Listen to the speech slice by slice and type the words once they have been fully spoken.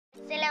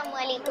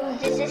Assalamualaikum.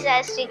 This is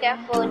Asri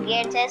Craft Food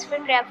Gates. As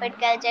for craft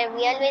culture,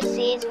 we always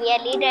say we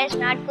are leaders,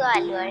 not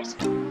followers.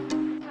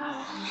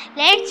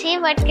 Let's see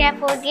what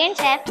craft food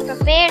games have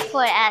prepared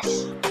for us.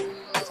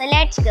 So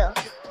let's go.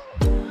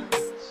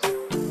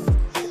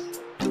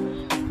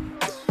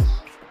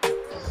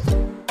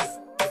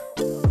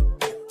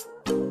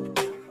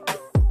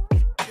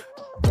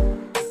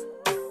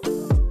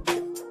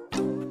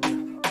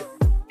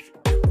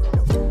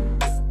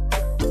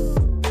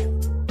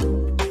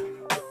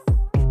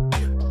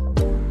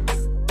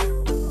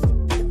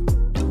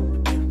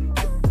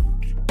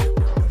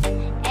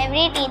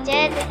 Every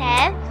teacher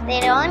has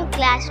their own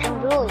classroom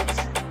rules.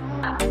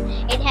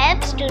 It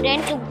helps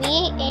students to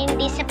be in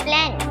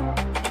discipline.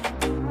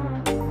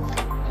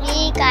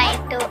 Be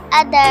kind to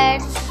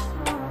others.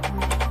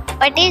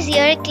 What is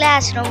your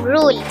classroom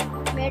rule?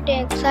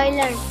 Maintain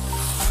silence.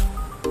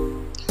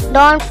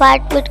 Don't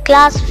fight with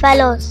class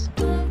fellows.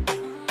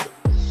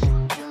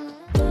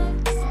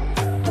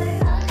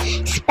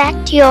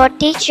 Respect your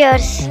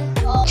teachers.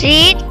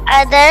 Treat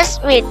others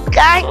with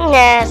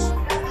kindness.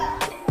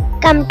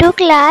 Come to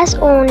class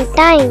on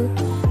time.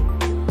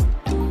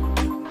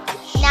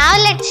 Now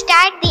let's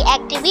start the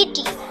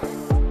activity.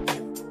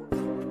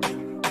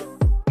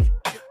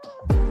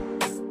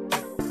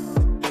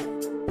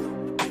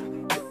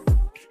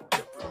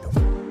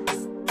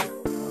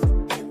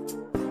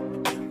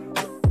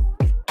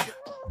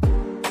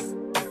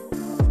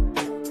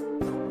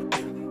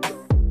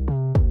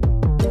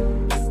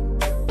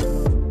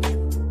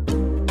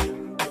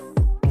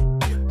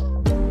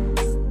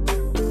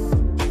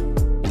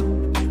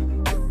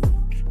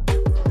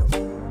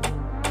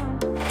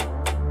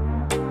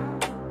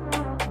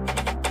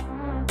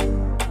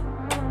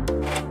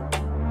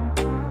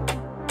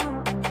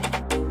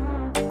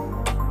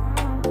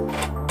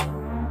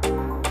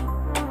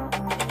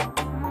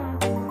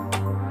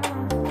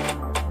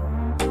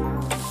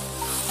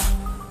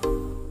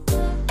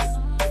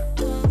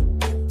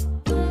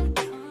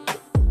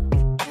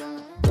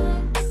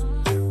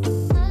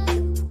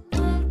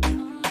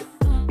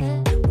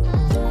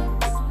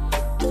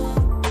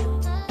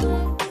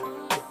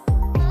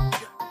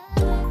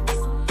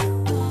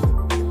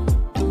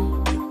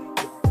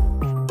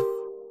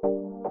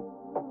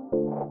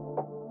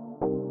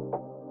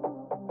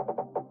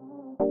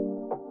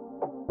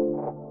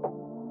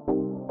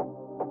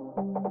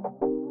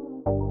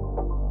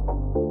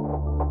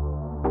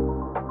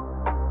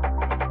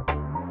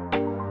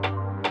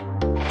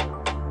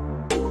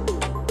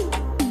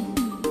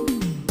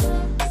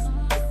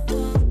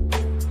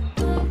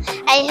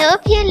 I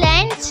hope you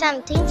learned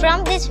something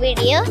from this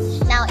video.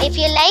 Now if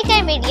you like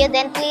our video,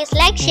 then please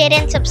like, share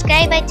and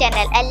subscribe our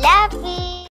channel. Allah Hafiz.